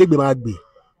àwọn ẹlẹ́gbẹ́ máa gbé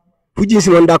fújì ń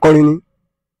sìn wọn ń dákọrin ni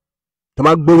tó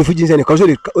máa gbórin fújì ń sẹ́ni kan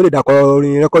ó lè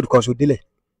dákọrin rẹ́kọ̀dù kan so délẹ̀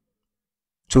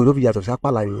tó ló fi yàtọ̀ sí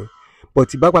àpàlà yẹn but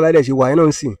tí bápàlà dẹ̀ ṣe wà yẹn náà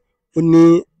ń sìn ó ní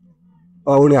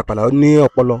orin àpàlà ó ní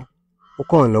ọpọlọ ó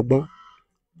kàn án lọ́gbọ́n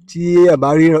tí ẹ bá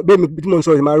rí bẹ́ẹ̀ mi tí mo ń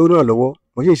sọ yìí máa rí náà lọ́wọ́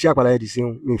mo sì ń ṣe àpàlà yẹn dì sí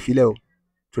mi ìfilẹ̀ o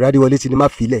torí Adéwọlé ti ní má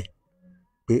filẹ̀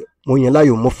pé mo yàn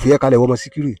láàyò mo fi ẹ́ kalẹ̀ wọ́n mọ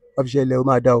Síkírù wọ́n fi ṣe ẹlẹ́ o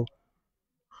máa dá o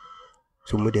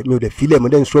so mi ò dẹ̀ filẹ̀ mo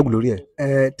dẹ̀ ń struggle lórí ẹ̀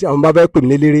tí àwọn bá fẹ́ pè mí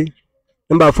lélẹ́rẹ́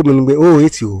nọ́mbà fún mi ni pé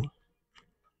 080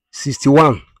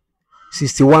 61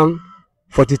 61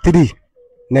 43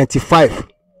 95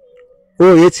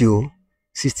 080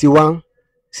 61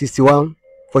 61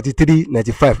 43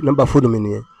 95 nọ́mbà fóònù mi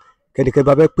nìyẹn kẹ́nikẹ́ni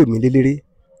bá fẹ́ pè mí lélẹ́rẹ́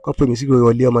kàn pè mí Sikiru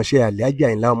Oyewole Ọmọse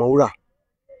Ayinla Omowura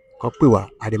kàn pè wá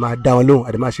àdè máa dá wọn lóhùn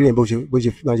àdè máa ṣeré bó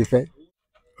ṣe fẹ́.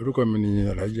 orúkọ mi ni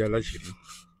Alhaji Aláṣírí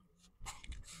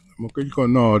mo kéjì kan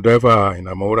náà dírẹ́fà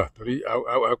Ayinla Omowura torí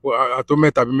àtó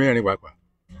mẹ́ta bí mẹ́rin pàápàá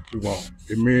ṣùgbọ́n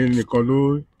èmi nìkan ló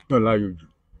yàn láàyò jù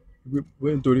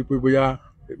nítorí pé bóyá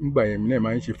nígbà yẹn mi náà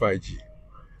máa ń ṣe fàájì.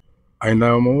 Ayinla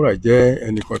Omowura jẹ́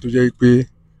ẹnìkan tó jẹ́ pé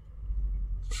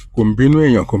kò ń bínú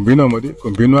èèyàn kò ń bínú ọmọdé kò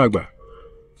ń bínú àgbà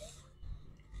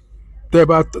tẹ́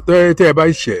ẹ bá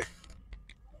ṣẹ̀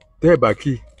tẹ́ ẹ bá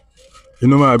kí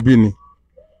inú máa bí ni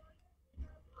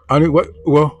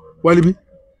wọ́ wálé bí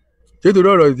ṣé torí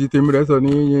ọ̀rọ̀ ti tèmi rẹ̀ sọ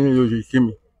ní oṣù kí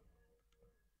mi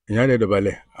èèyàn rẹ̀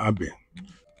dọ̀bálẹ̀ àbẹ̀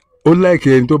ó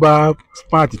láìkẹ́ ẹni tó bá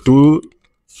smart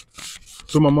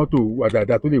tó mọ mọ́tò wà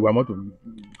dáadáa tó lè wa mọ́tò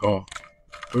gan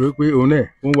torí pé òun náà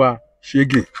ń wa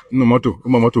ṣége nínú mọ́tò ó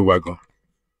mọ mọ́tò wa gan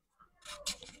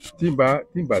tí n bá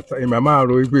èmi máa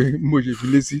rò pé mo ṣe fi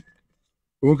lé sí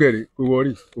òun kẹrì kò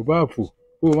wọrí kò bá fò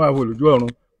kó o máa fò lójú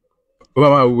ọ̀run ó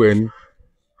máa wù ẹ́ ni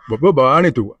bọ̀bọ̀ bàbá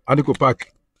arìn tó a ní kò páàkì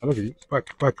alọ́kì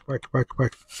páàkì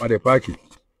má dẹ̀ páàkì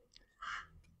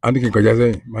a ní kí n kọjá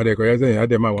sẹ́yìn má dẹ̀ kọjá sẹ́yìn á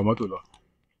dẹ̀ máa wọ mọ́tò lọ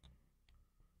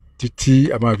títí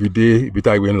a máa fi dé ibi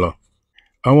tá a gbé ń lọ.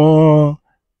 àwọn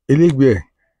elégbèé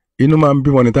inú máa ń bí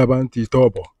wọn ní tá a bá ń ti tọ́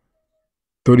ọ̀bọ̀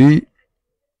torí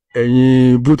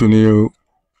ẹ̀yìn búùtù ni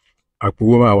àpò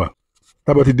owó máa wà tá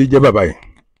a bá ti dé jẹ́ bàbá yìí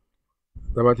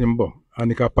tá a bá ti ń bọ̀ á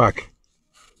ní ká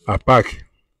páàkì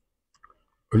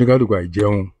oníkálùkù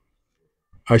àìjẹun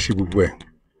á ṣe gbogbo ẹ̀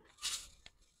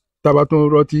tá a bá tún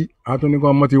rọtí á tún ní kí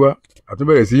wọ́n mọ́tí wá á tún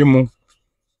bẹ̀rẹ̀ sí í mu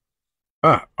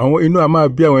àwọn inú a máa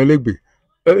bí àwọn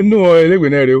ẹlẹ́gbẹ̀ẹ́ inú wọn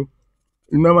ẹlẹ́gbẹ̀ẹ́ náà rẹ o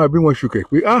inú a máa bí wọn ṣùkẹ̀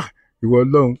pé ìwọ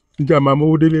Ọlọ́run níjà máa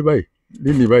mówó délé báyìí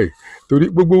lénìí báyìí torí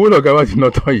gbogbo owó lọ̀gá wa ti ná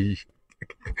tán yìí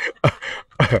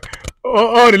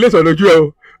ọ̀ọ́nì lè sọ lójú ẹ o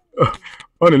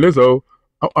ọ̀ọ́nì lè sọ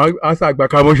o àṣà àgbà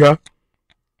kamọ́ṣá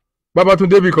bàbá tún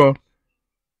débì kan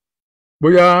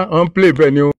bóyá on play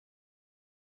bẹ́ẹ̀ ni ó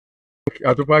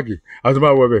àtúpáàkì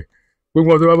àtúmáwọ̀ bẹ̀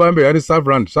gbogbo ọ̀tún bá ń bẹ̀ yá ní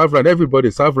saffron everybody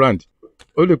saffron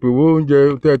ó lè pè wó oúnjẹ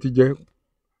tẹ́ ẹ ti jẹ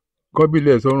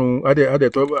kọ́bílẹ̀ sọ́run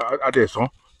adẹ̀sán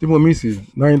tí mo mí sí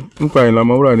nípa Àyìnlá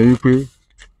Ọmowura ni wípé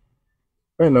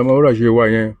Àyìnlá Ọmowura ṣe wà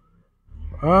yẹn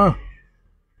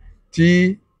tí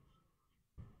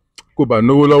kò bá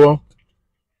náwó lọ́wọ́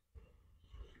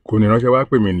kò ní ránṣẹ́ wá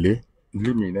pè mí ilé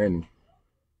mi náà ni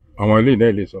àwọn ilé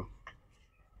náà lè sọ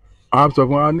àwọn sọ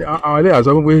fún àwọn ilé àsọ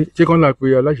fún pé ṣé kán là pé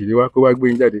aláṣìírí wá kó wá gbé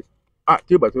yín jáde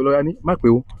tí ò bá tó lọ́yà ní má pè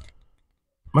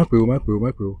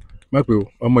ó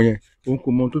ọmọ yẹn òun kò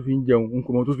mọ tó fi ń jẹun òun kò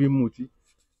mọ tó fi ń mutí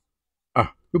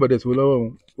tí ò bá dẹ̀ tó lọ́wọ́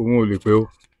òun ò lè pè ó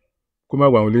kó má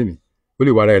wà òun lénìí ó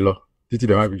lè wàrà ẹ lọ títí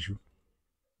dẹ̀ má fi ṣú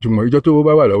jùmọ̀ ìjọ tó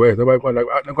bá wà lọ́wọ́ ẹ̀ tó bá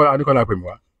aníkànlá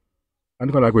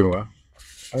pè mí wá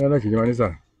aláṣìírí wá ní sà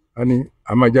á ní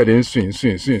a máa jáde ń sùn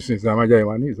a máa jáde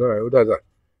wá ní ìsọ̀rọ̀ ó dàgbà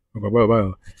bàbá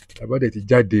yẹn àbádẹ ti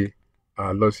jáde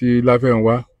lọ sí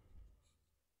láfẹ̀wá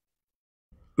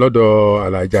lọ́dọ̀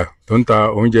alájà tó ń ta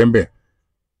oúnjẹ ń bẹ̀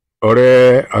ọ̀rẹ́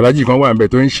alájì kan wà ń bẹ̀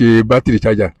tó ń ṣe bátìrì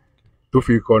chájà tó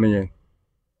fi kọrin yẹn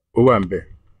ó wà ń bẹ̀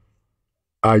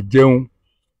àjẹun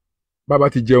bàbá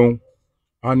ti jẹun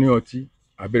á ní ọtí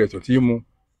àbẹ̀rẹ̀ tó ti mu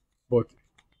but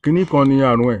kínní kan ní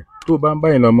àrùn ẹ̀ tó bá ń bá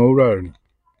Àyìnlá Ọmowura rìn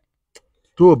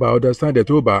tó bá understand ẹ̀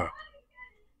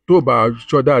tó bá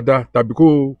ṣọ́ dáadáa tàbí kó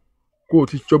o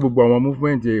ti ṣọ́ gbogbo àwọn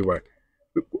movement ìwà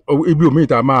ibi òmíì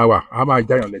tá a máa wà á máa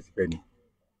jáyàn lẹ́sìn bẹ́ẹ̀ ni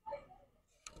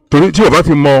torí tí o bá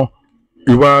ti mọ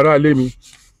ìwà ara ilé mi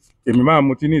èmi máa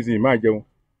mu tí nísìnyí máa jẹun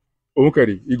òun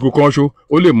kẹrì ìgò kan ṣó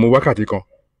ó lè mú wákàtí kan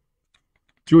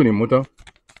tí ò ní mú tán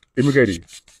èmi kẹrì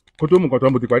kó tó mú nǹkan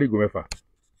tán mo ti parí ìgò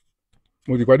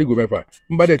mẹ́fà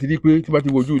n bá dẹ̀ ti di pé tí bá ti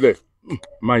wojú lẹ̀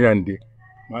máa yá ǹde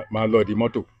máa lọ di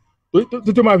mọ́tò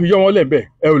tó máa fi yọ wọn lẹ́ẹ̀bẹ̀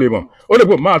ẹ ò lè mọ̀ ó lè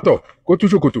pọ̀ máa tọ̀ kó tú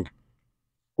ṣòkòtò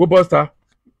kó bọ́sà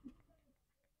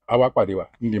àwa pàdé wa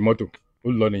ní mọ́tò ó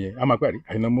lọ nìyẹn a máa pàdé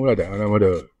Àyìnlá Ọmowura dà àwọn ọmọdé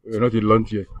ẹ̀rọ ti lọ́n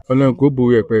tiẹ̀ ọlọ́run kò bu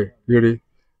ẹ̀pẹ́ rere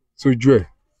sójú ẹ̀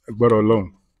gbọ́dọ̀ ọlọ́run.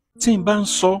 tí n bá ń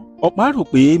sọ ọ̀pá rò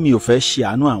pé mi ò fẹ́ ṣe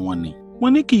àánú àwọn ni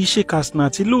wọ́n ní kì í ṣe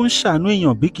Kasnaty ló ń ṣàánú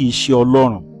èèyàn bí kì í ṣe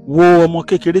ọlọ́run wo ọmọ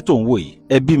kékeré tó ń wò yìí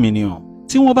ẹbí mi ni hàn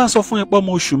tí wọ́n bá sọ fún ẹ pé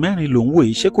ọmọ oṣù mẹ́rin ló ń wò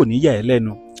yìí ṣé kò ní yà ẹ́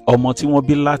lẹ́nu ọmọ tí wọ́n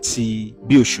bí láti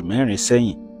bí oṣù mẹ́rin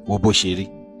sẹ́yìn wo bó ṣe rí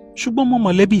ṣùgbọ́n ọmọ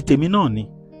mọ̀lẹ́bí tèmi náà ni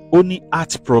ó ní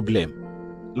heart problem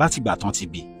látìgbà tán ti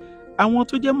bí àwọn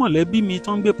tó jẹ́ mọ̀lẹ́bí mi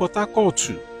tán ń gbé Port Harcourt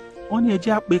wọ́n ní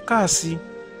ẹjẹ́ àpè káàsì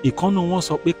ìkànnù wọn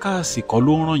sọ pé káàsì kọ́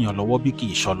ló ń ràn yàn lọ́wọ́ bí kì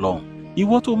í ṣọlọ́run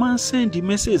ìwọ tó máa ń sẹ́ndì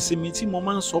mẹ́sẹ̀jì sí mi tí mo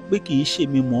máa ń sọ pé kì í ṣe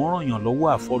mi mò ń ràn yàn lọ́wọ́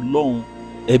àfọlọ́run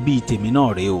ẹbí tèmi náà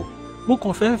rèé o mo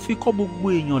kàn fẹ́ fi kọ́ gbogbo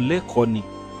èèyàn lẹ́kọ̀ọ́ ni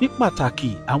ní pàtàkì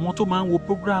àwọn tó máa ń wo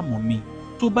prógráàmù mi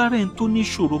tó bá rẹ̀ ń tó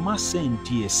níṣòro má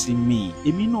sẹ́ǹdì ẹ̀ sí mi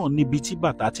èmi náà níbi tí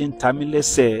bàtà ti ń ta mí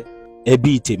lẹ́sẹ̀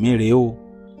ẹbí tèmi rèé o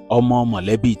ọmọ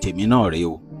mọ̀lẹ́bí tèmi náà rèé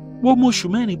o wọ́n mọ oṣù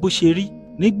mẹ́rin bó ṣe rí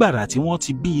nígbàrà tí wọ́n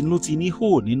ti bí inú ti ní hò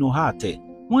nínú àtẹ̀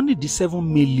wọ́n nídìí 7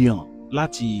 million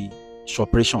láti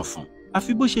ṣọpẹ́ṣàn fún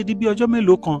àfi bó ṣe di bí ọjọ́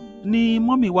mélòó kan ní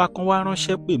mọ́mì wa kan wá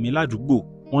ránṣẹ́ pè mí ládùúgbò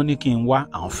wọ́n ní kí n wá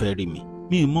àwọn fẹ́ rí mi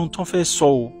mi ì mọ ohun tán fẹ́ sọ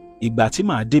o ìgbà tí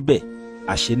màá débẹ̀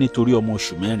àṣẹ nítorí ọmọ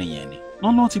oṣù mẹ́rin yẹn ni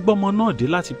nọ́nà ti gbọ́mọ náà dé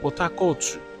láti Port Harcourt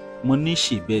mo ní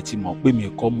ṣèbẹ́ tí mo pé mi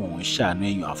kọ́ mò ń ṣàánú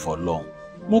èèyàn àfọlọ́hún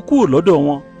mo kúrò lọ́dọ̀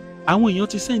wọn àwọn èèyàn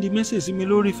ti sẹ́ndí mẹ́sẹ̀jì sí mi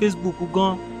lórí Facebook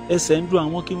gan ẹsẹ̀ ń dùn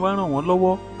àwọn kí n wá ràn wọ́n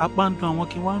lọ́wọ́ apá ń dùn àwọn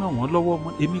kí n wá ràn wọ́n lọ́wọ́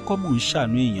èmi kọ́ mò ń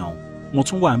ṣàánú èèyàn o mo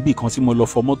tún wà níbì kan tí mo lọ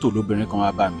fọ mọ́tò lóbìnrin kan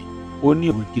wá bá mi ó ní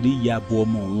òun kiri ya bo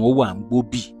ọmọ òun ó wà ń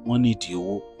gbóbì wọ́n nídìí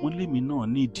owó wọ́n lémi náà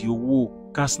nídìí owó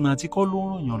Kasnaty kọ́ ló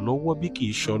ràn yàn lọ́wọ́ bí kì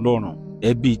í ṣọlọ́run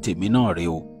ẹbí tèmi náà rèé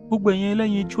o gbogbo ẹ̀yin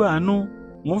ẹlẹ́yinjú àánú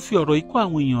mo ń fi ọ̀rọ̀ ikú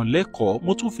àwọn èèyàn lẹ́kọ̀ọ́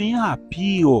mo tún fi ń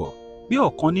àpíọ̀ bí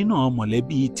ọ̀kan nínú àwọn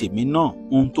mọ̀lẹ́bí tèmi náà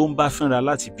ohun tó ń bá fínra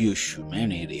láti bí oṣù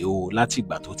mẹ́rin rèé o láti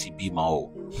ìgbà tó ti bímọ o.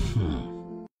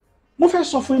 mo fẹ́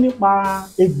sọ fún yín nípa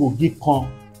egbògi kan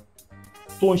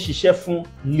tó ń ṣiṣẹ́ fún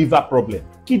liver problem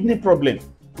kidney problem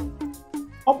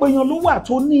ọ̀pọ̀ èèyàn ló wà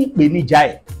tó ní ìpèníjà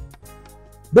ẹ̀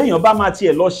béèyàn bá máa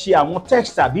tiẹ̀ lọ ṣe àwọn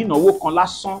test tàbí ìnáwó kan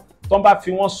lásán tó ń bá fi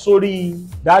wọ́n sórí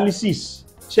dialysis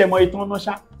ṣe mọ ìtàn náà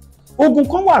ṣá oògùn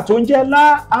kan wà tó ń jẹ́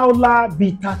La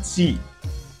Bita Tea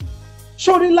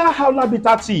sórí La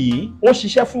Bita Tea yìí ó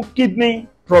ṣiṣẹ́ fún kidney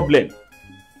problem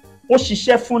ó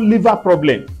ṣiṣẹ́ fún liver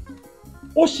problem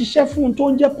ó ṣiṣẹ́ fún ohun tó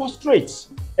ń jẹ́ prostate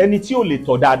ẹni tí ò lè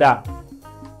tọ̀ dáadáa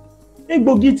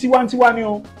egbògi tiwantiwa ni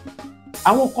o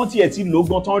àwọn kan tiẹ̀ ti lò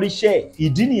gan tán ríṣẹ́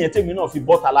ìdí nìyẹn tèmi náà fi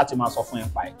bọ́ta láti máa sọ fún ẹ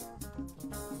pa ẹ̀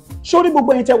sórí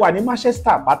gbogbo ẹ̀yin tẹ́ wà ní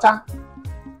Manchester pátá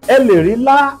ẹ lè rí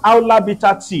La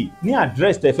Bita Tea ní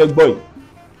àdírẹ́sì tẹ́ fẹ́ gbọ́ yìí.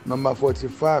 Number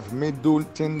 45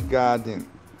 Middleton Garden,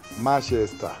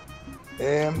 Manchester,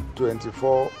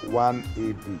 M24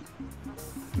 1AB.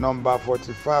 Number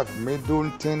 45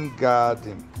 Middleton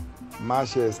Garden,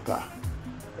 Manchester,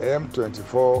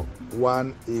 M24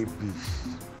 1AB.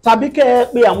 Tàbí kẹ́ ẹ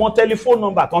pè àwọn tẹlifóònù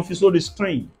nọ́mbà kan fi sórí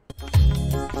screen.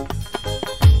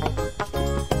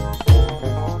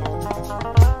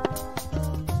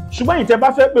 Ṣùgbọ́n ìtẹ́ bá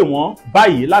fẹ́ pè wọ́n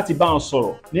báyìí láti bá wọn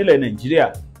sọ̀rọ̀ nílẹ̀ Nàìjíríà,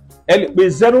 ẹ lè pè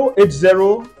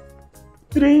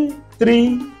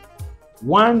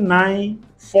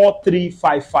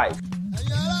 08033194355.